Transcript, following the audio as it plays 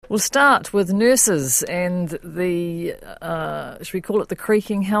We'll start with nurses and the, should we call it the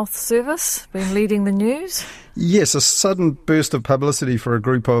creaking health service, been leading the news? Yes, a sudden burst of publicity for a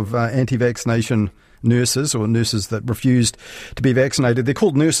group of anti-vaccination nurses, or nurses that refused to be vaccinated. They're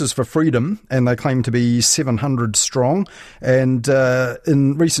called Nurses for Freedom, and they claim to be 700 strong. And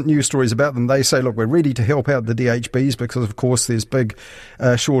in recent news stories about them, they say, look, we're ready to help out the DHBs because, of course, there's big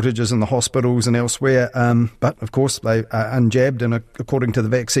shortages in the hospitals and elsewhere. But, of course, they are unjabbed, and according to the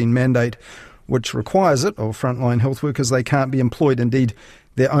vaccine mandate, which requires it, of frontline health workers, they can't be employed. Indeed,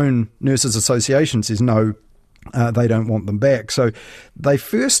 their own nurses' association says no. They don't want them back. So they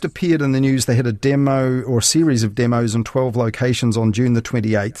first appeared in the news. They had a demo or a series of demos in 12 locations on June the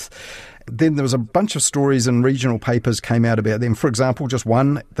 28th. Then there was a bunch of stories in regional papers came out about them. For example, just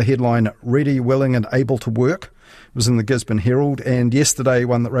one, the headline, "Ready, Willing and Able to Work," was in the Gisborne Herald. And yesterday,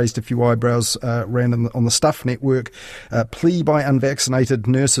 one that raised a few eyebrows ran on the Stuff Network, "Plea by unvaccinated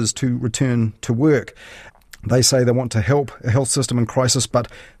nurses to return to work." They say they want to help a health system in crisis,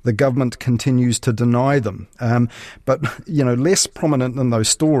 but the government continues to deny them. But, less prominent than those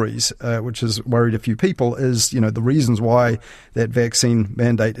stories, which has worried a few people, is, the reasons why that vaccine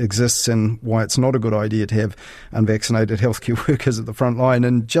mandate exists and why it's not a good idea to have unvaccinated healthcare workers at the front line.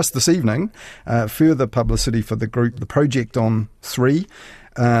 And just this evening, further publicity for the group, the Project on 3,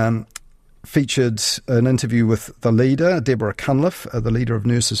 featured an interview with the leader, Deborah Cunliffe, the leader of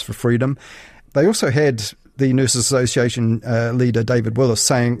Nurses for Freedom. They also had the Nurses Association leader, David Willis,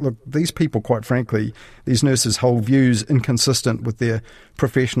 saying, look, these people, quite frankly, these nurses hold views inconsistent with their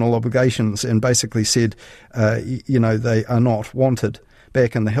professional obligations, and basically said, they are not wanted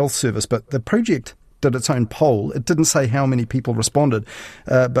back in the health service. But the project did its own poll. It didn't say how many people responded,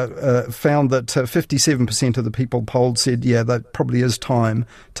 but found that 57% of the people polled said, that probably is time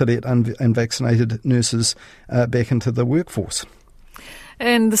to let unvaccinated nurses back into the workforce.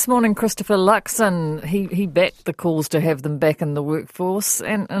 And this morning, Christopher Luxon, he backed the calls to have them back in the workforce.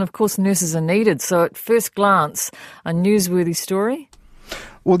 And of course, nurses are needed. So at first glance, a newsworthy story?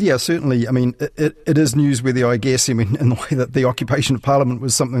 Well, yeah, certainly. I mean, it is newsworthy, I guess, in the way that the occupation of Parliament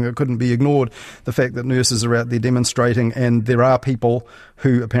was something that couldn't be ignored. The fact that nurses are out there demonstrating, and there are people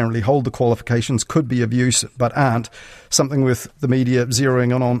who apparently hold the qualifications, could be of use, but aren't, something with the media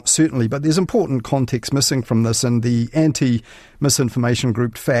zeroing in on, certainly. But there's important context missing from this, and the anti-misinformation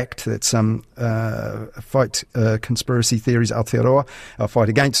group FACT, that's Fight Conspiracy Theories Aotearoa, Fight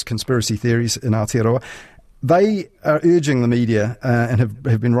Against Conspiracy Theories in Aotearoa, they are urging the media and have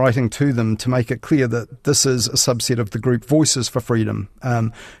been writing to them to make it clear that this is a subset of the group Voices for Freedom,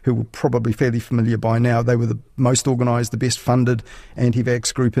 who were probably fairly familiar by now. They were the most organised, the best funded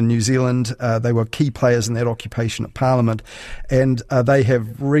anti-vax group in New Zealand. They were key players in that occupation at Parliament, and they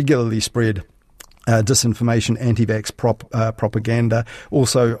have regularly spread disinformation, anti-vax propaganda,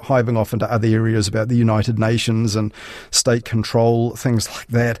 also hiving off into other areas about the United Nations and state control, things like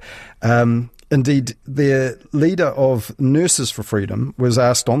that. Indeed, their leader of Nurses for Freedom was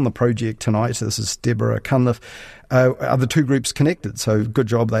asked on the project tonight, this is Deborah Cunliffe, are the two groups connected? So good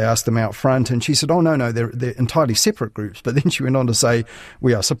job, they asked them out front. And she said, no, they're entirely separate groups. But then she went on to say,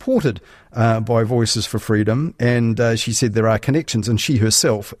 we are supported by Voices for Freedom. And she said there are connections. And she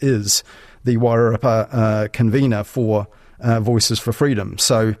herself is the Wairarapa convener for Voices for Freedom.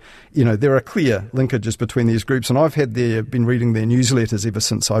 So, there are clear linkages between these groups, and I've been reading their newsletters ever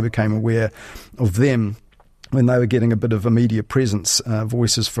since I became aware of them, when they were getting a bit of a media presence,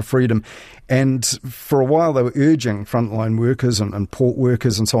 Voices for Freedom. And for a while they were urging frontline workers and port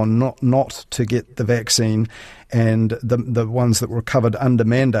workers and so on not to get the vaccine, and the ones that were covered under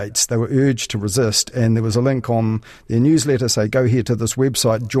mandates, they were urged to resist. And there was a link on their newsletter, say, go here to this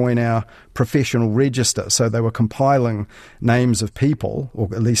website, join our professional register. So they were compiling names of people, or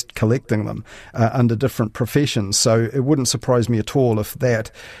at least collecting them, under different professions. So it wouldn't surprise me at all if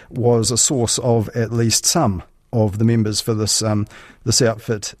that was a source of at least some of the members for this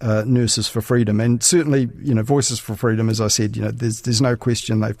outfit, Nurses for Freedom. And certainly, Voices for Freedom, as I said, there's no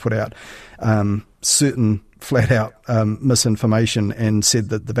question they've put out certain flat-out misinformation and said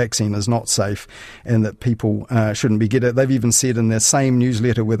that the vaccine is not safe and that people shouldn't be getting it. They've even said in their same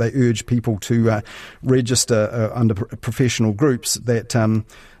newsletter, where they urge people to register under professional groups, that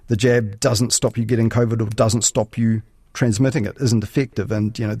the jab doesn't stop you getting COVID or doesn't stop you transmitting it, isn't effective.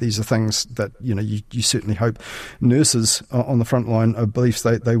 And these are things that you certainly hope nurses on the front line of beliefs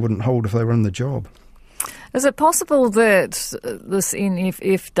they wouldn't hold if they were in the job. Is it possible that this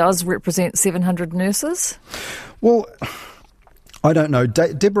NFF does represent 700 nurses? Well, I don't know.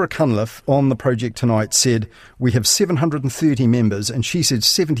 Deborah Cunliffe on the project tonight said we have 730 members, and she said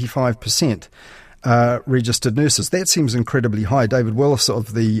 75% registered nurses. That seems incredibly high. David Willis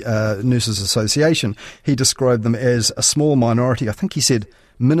of the Nurses Association, he described them as a small minority. I think he said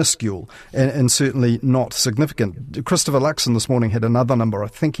minuscule and certainly not significant. Christopher Luxon this morning had another number. I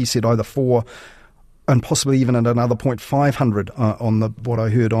think he said either 4 and possibly even at another 500 on what I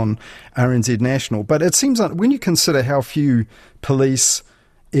heard on RNZ National. But it seems like when you consider how few police,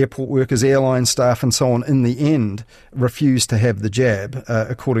 airport workers, airline staff and so on in the end refuse to have the jab,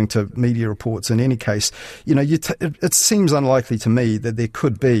 according to media reports in any case, it seems unlikely to me that there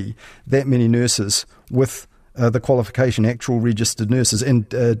could be that many nurses with the qualification, actual registered nurses. And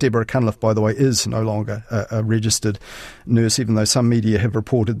Deborah Cunliffe, by the way, is no longer a registered nurse, even though some media have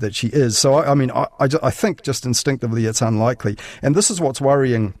reported that she is. So, I think just instinctively it's unlikely. And this is what's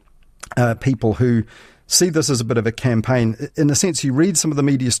worrying people who see this as a bit of a campaign. In a sense, you read some of the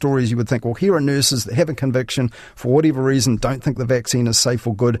media stories, you would think, well, here are nurses that have a conviction for whatever reason, don't think the vaccine is safe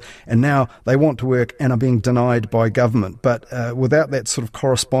or good, and now they want to work and are being denied by government. But without that sort of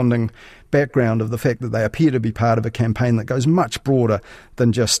corresponding background of the fact that they appear to be part of a campaign that goes much broader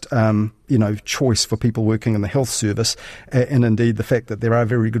than just, choice for people working in the health service, and indeed the fact that there are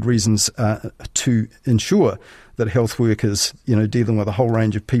very good reasons to ensure that health workers, dealing with a whole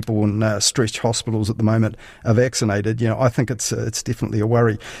range of people in stretched hospitals at the moment are vaccinated. I think it's definitely a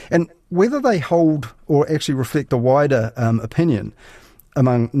worry. And whether they hold or actually reflect a wider opinion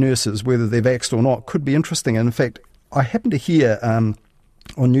among nurses, whether they're vaxxed or not, could be interesting. And in fact, I happened to hear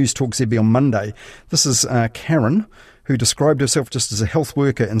on News Talk ZB on Monday, this is Karyn, who described herself just as a health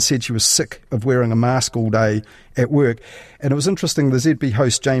worker and said she was sick of wearing a mask all day at work. And it was interesting, the ZB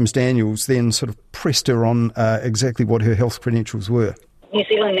host James Daniels then sort of pressed her on exactly what her health credentials were. New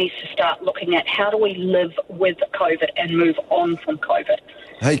Zealand needs to start looking at how do we live with COVID and move on from COVID.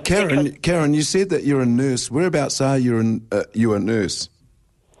 Hey, Karyn, you said that you're a nurse. Whereabouts are you a nurse?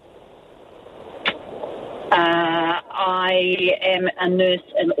 I am a nurse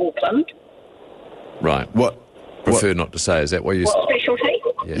in Auckland. Right. What? Prefer not to say. Is that what you... What specialty?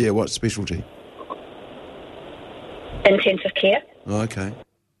 Yeah, what specialty? Intensive care. Oh, okay.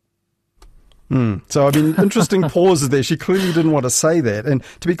 So, interesting pauses there. She clearly didn't want to say that. And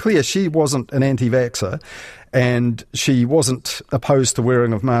to be clear, she wasn't an anti-vaxxer and she wasn't opposed to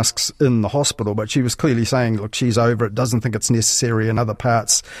wearing of masks in the hospital, but she was clearly saying, look, she's over it, doesn't think it's necessary in other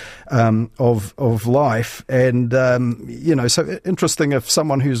parts of life. And, so interesting if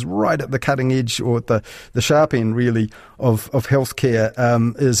someone who's right at the cutting edge or at the sharp end, really, of healthcare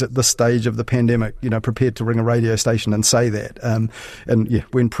is at this stage of the pandemic, prepared to ring a radio station and say that.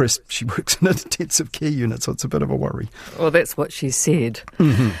 When pressed, she works in an intensive care unit, so it's a bit of a worry. Well, that's what she said.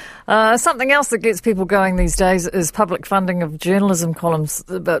 Mm-hmm. Something else that gets people going these days is public funding of journalism columns,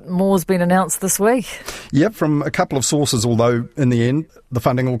 but more's been announced this week. Yep, from a couple of sources, although in the end the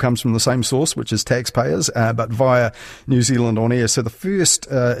funding all comes from the same source, which is taxpayers, but via New Zealand On Air. So the first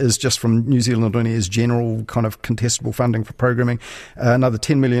is just from New Zealand On Air's general kind of contestable funding for programming, another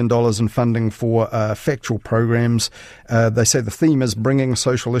 $10 million in funding for factual programs. They say the theme is bringing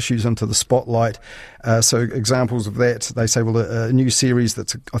social issues into the spotlight. So examples of that, they say, well, a new series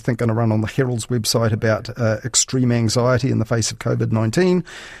that's, I think, going to run on the Herald's website about extreme anxiety in the face of COVID-19.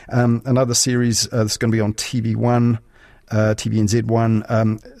 Another series that's going to be on TV1, TVNZ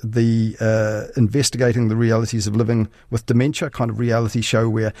 1, the investigating the realities of living with dementia, kind of reality show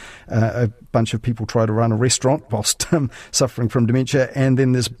where a bunch of people try to run a restaurant whilst suffering from dementia. And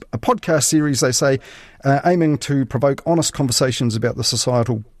then there's a podcast series, they say, aiming to provoke honest conversations about the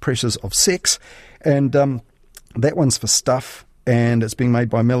societal pressures of sex. And that one's for Stuff, and it's being made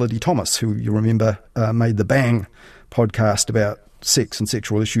by Melody Thomas, who you remember made the Bang podcast about sex and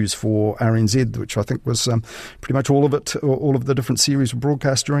sexual issues for RNZ, which I think was pretty much all of it, all of the different series were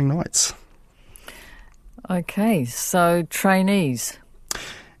broadcast during nights. Okay, so trainees.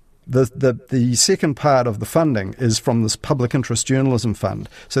 The second part of the funding is from this Public Interest Journalism Fund.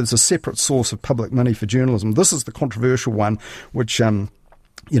 So there's a separate source of public money for journalism. This is the controversial one, which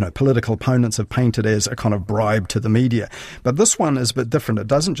political opponents have painted as a kind of bribe to the media. But this one is a bit different. It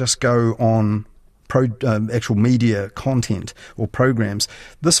doesn't just go on actual media content or programs.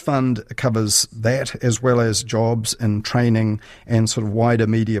 This fund covers that as well as jobs and training and sort of wider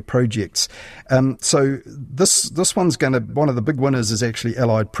media projects. So this one's one of the big winners is actually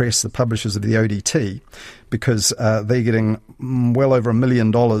Allied Press, the publishers of the ODT, because they're getting well over $1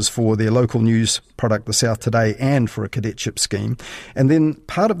 million for their local news product, The South Today, and for a cadetship scheme. And then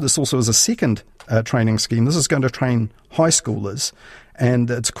part of this also is a second training scheme. This is going to train high schoolers and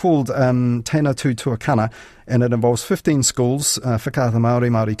it's called Tēnā Tū Tuakana, and it involves 15 schools, Whakaata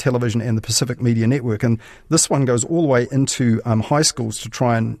Māori Television and the Pacific Media Network, and this one goes all the way into high schools to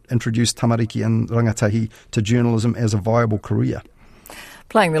try and introduce tamariki and rangatahi to journalism as a viable career.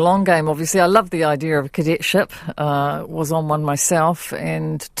 Playing the long game, obviously. I love the idea of a cadetship. Was on one myself,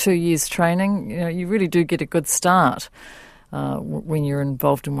 and 2 years training. You really do get a good start when you're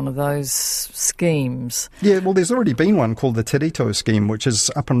involved in one of those schemes. Yeah, well, there's already been one called the Te Rito scheme, which is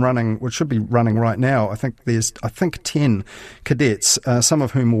up and running, which should be running right now. I think there's 10 cadets, some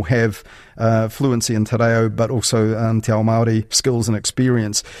of whom will have fluency in te reo, but also te ao Māori skills and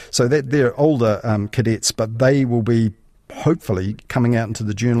experience. So that they're older cadets, but they will be hopefully coming out into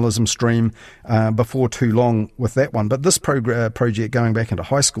the journalism stream before too long with that one. But this project going back into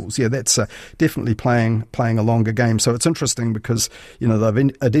high schools, that's definitely playing a longer game. So it's interesting because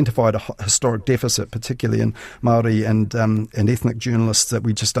they've identified a historic deficit, particularly in Māori and ethnic journalists, that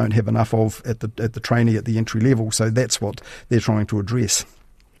we just don't have enough of at the trainee at the entry level. So that's what they're trying to address.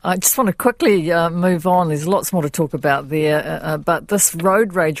 I just want to quickly move on. There's lots more to talk about there. But this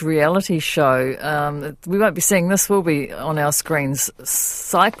road rage reality show, we won't be seeing this, will be on our screens.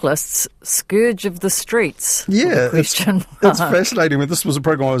 Cyclists, scourge of the streets. Yeah, it's fascinating. This was a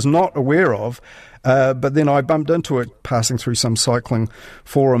program I was not aware of. But then I bumped into it passing through some cycling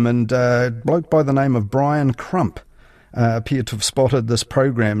forum, and a bloke by the name of Brian Crump appeared to have spotted this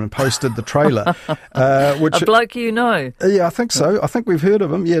program and posted the trailer. Which, a bloke you know? Yeah, I think so. I think we've heard of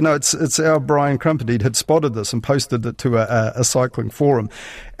him. Yeah, no, it's our Brian Crump. Indeed, had spotted this and posted it to a cycling forum.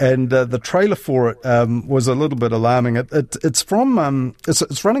 And the trailer for it was a little bit alarming. It's from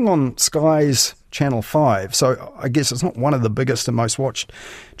it's running on Sky's Channel 5, so I guess it's not one of the biggest and most watched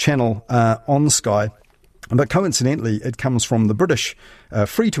channel on Sky. But coincidentally, it comes from the British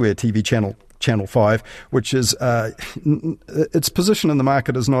free-to-air TV channel, Channel 5, which is its position in the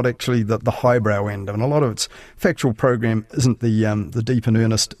market is not actually the highbrow end. I mean, a lot of its factual program isn't the deep and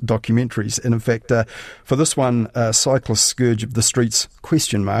earnest documentaries. And in fact, for this one, Cyclist Scourge of the Streets, ?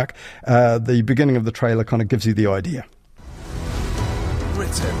 The beginning of the trailer kind of gives you the idea.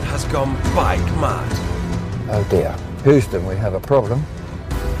 Britain has gone bike mad. Oh dear. Houston, we have a problem.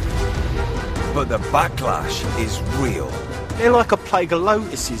 But the backlash is real. They're like a plague of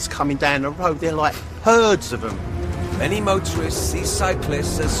lotuses coming down the road. They're like herds of them. Many motorists see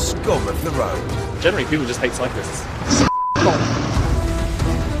cyclists as scum of the road. Generally, people just hate cyclists.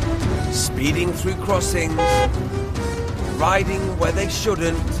 Speeding through crossings, riding where they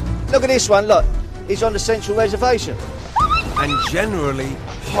shouldn't. Look at this one, look. He's on the Central Reservation. And generally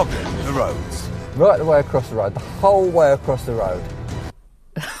hogging the roads. Right the way across the road, the whole way across the road.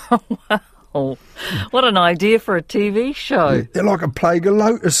 Wow. What an idea for a TV show. Yeah, they're like a plague of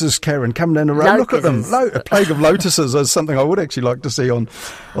lotuses, Karyn, coming down the road. Look at them. A plague of lotuses is something I would actually like to see on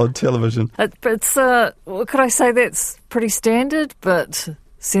television. It's could I say that's pretty standard, but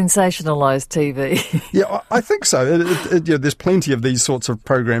sensationalised TV. Yeah, I think so. There's plenty of these sorts of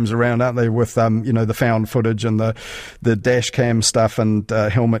programs around, aren't there, with the found footage and the dash cam stuff and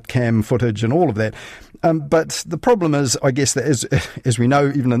helmet cam footage and all of that. But the problem is, I guess, that as we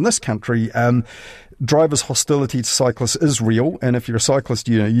know, even in this country, drivers' hostility to cyclists is real. And if you're a cyclist,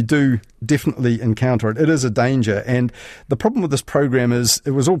 you do definitely encounter it. It is a danger. And the problem with this program is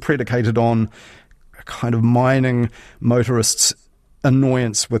it was all predicated on a kind of mining motorists'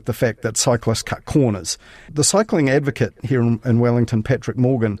 annoyance with the fact that cyclists cut corners. The cycling advocate here in Wellington, Patrick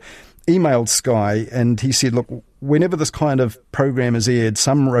Morgan, emailed Sky, and he said, look, whenever this kind of program is aired,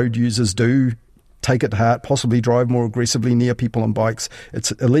 some road users do take it to heart, possibly drive more aggressively near people on bikes.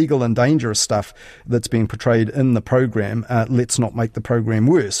 It's illegal and dangerous stuff that's being portrayed in the program. Let's not make the program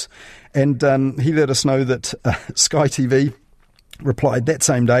worse. And he let us know that Sky TV replied that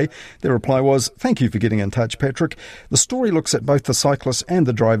same day. Their reply was, thank you for getting in touch, Patrick. The story looks at both the cyclist and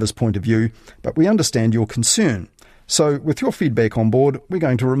the driver's point of view, but we understand your concern. So with your feedback on board, we're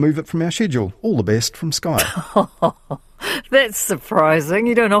going to remove it from our schedule. All the best from Sky. That's surprising.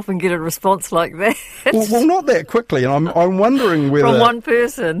 You don't often get a response like that. Well, not that quickly. And I'm wondering whether... From one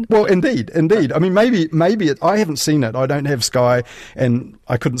person. Well, indeed. I mean, maybe I haven't seen it. I don't have Sky, and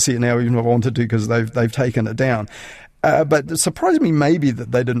I couldn't see it now even if I wanted to because they've taken it down. But it surprised me maybe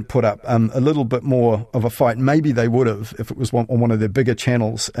that they didn't put up a little bit more of a fight. Maybe they would have if it was on one of their bigger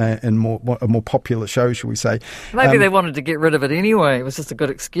channels and a more popular show, shall we say. Maybe they wanted to get rid of it anyway. It was just a good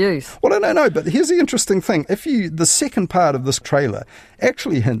excuse. Well, I don't know, but here's the interesting thing. The second part of this trailer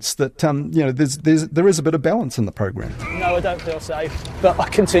actually hints that there is a bit of balance in the program. No, I don't feel safe, but I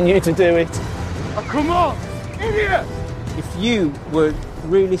continue to do it. Oh, come on, idiot! If you were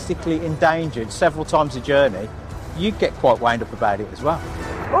realistically endangered several times a journey, you get quite wound up about it as well.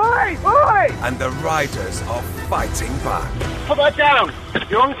 Oi! Oi! And the riders are fighting back. Put that down.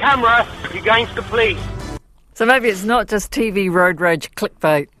 You're on camera. You're against the police. So maybe it's not just TV road rage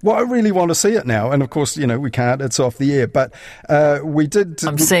clickbait. Well, I really want to see it now. And of course, we can't. It's off the air. But we did...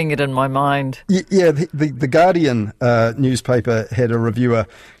 I'm seeing it in my mind. Yeah, the Guardian newspaper had a reviewer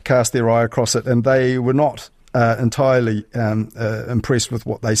cast their eye across it, and they were not entirely impressed with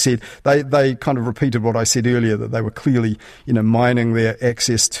what they said. They kind of repeated what I said earlier, that they were clearly, mining their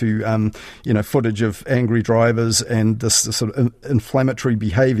access to, footage of angry drivers and this sort of inflammatory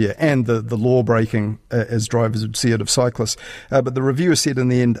behaviour and the law breaking, as drivers would see it, of cyclists. But the reviewer said in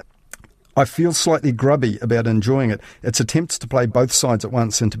the end, I feel slightly grubby about enjoying it. Its attempts to play both sides at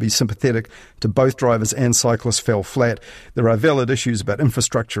once and to be sympathetic to both drivers and cyclists fell flat. There are valid issues about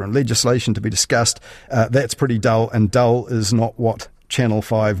infrastructure and legislation to be discussed. That's pretty dull, and dull is not what Channel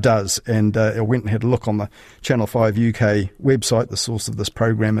 5 does. And I went and had a look on the Channel 5 UK website, the source of this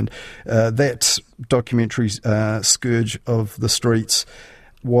program, and that documentary, Scourge of the Streets,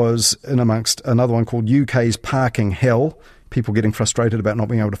 was in amongst another one called UK's Parking Hell. People getting frustrated about not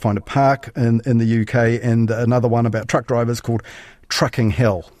being able to find a park in the UK, and another one about truck drivers called Trucking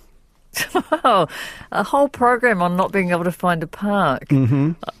Hell. Oh, a whole program on not being able to find a park.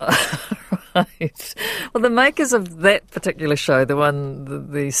 Mm-hmm. Right. Well, the makers of that particular show,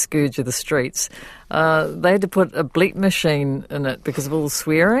 the Scourge of the Streets, they had to put a bleep machine in it because of all the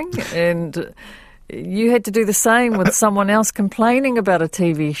swearing, and you had to do the same with someone else complaining about a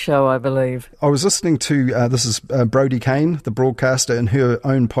TV show, I believe. I was listening to, this is Brodie Kane, the broadcaster, in her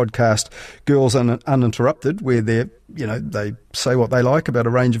own podcast, Girls Uninterrupted, where they say what they like about a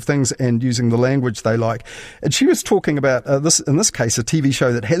range of things and using the language they like. And she was talking about, in this case, a TV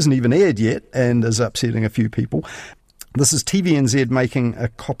show that hasn't even aired yet and is upsetting a few people. This is TVNZ making a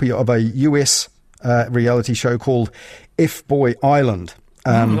copy of a US reality show called F-Boy Island.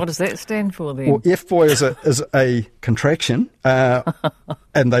 What does that stand for then? Well, F-Boy is a contraction, and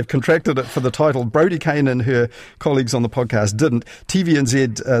they've contracted it for the title. Brodie Kane and her colleagues on the podcast didn't.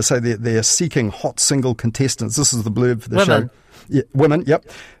 TVNZ say they're seeking hot single contestants. This is the blurb for the show. Yeah, women, yep.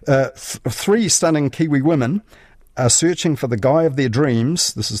 3 stunning Kiwi women are searching for the guy of their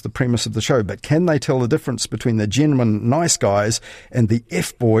dreams. This is the premise of the show. But can they tell the difference between the genuine nice guys and the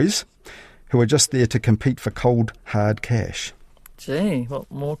F-boys who are just there to compete for cold, hard cash? Gee,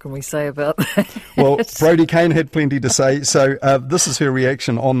 what more can we say about that? Well, Brodie Kane had plenty to say. So this is her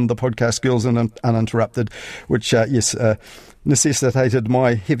reaction on the podcast Girls Uninterrupted, which, necessitated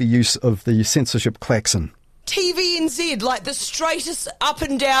my heavy use of the censorship klaxon. TVNZ, like the straightest up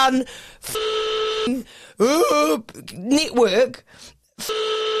and down network,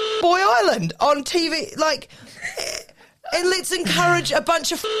 Boy Island on TV, and let's encourage a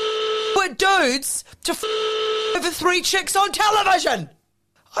bunch of dudes to over 3 chicks on television.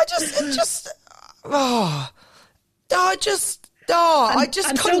 I just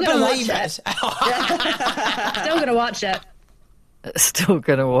couldn't believe it. Still going to watch it. Still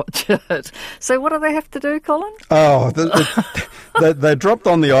going to watch it. So what do they have to do, Colin? Oh, they're dropped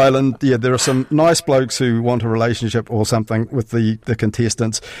on the island. Yeah, there are some nice blokes who want a relationship or something with the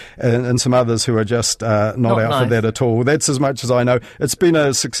contestants, and some others who are just not out nice for that at all. That's as much as I know. It's been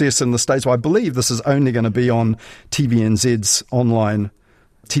a success in the States. I believe this is only going to be on TVNZ's online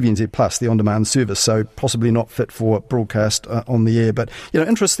TVNZ Plus, the on-demand service, so possibly not fit for broadcast on the air. But,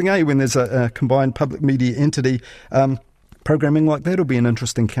 interesting, when there's a combined public media entity, programming like that will be an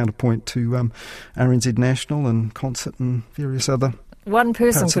interesting counterpoint to RNZ National and Concert and various other. One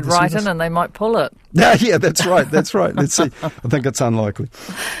person could write in and they might pull it. Yeah, that's right. Let's see. I think it's unlikely.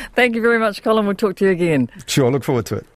 Thank you very much, Colin. We'll talk to you again. Sure, look forward to it.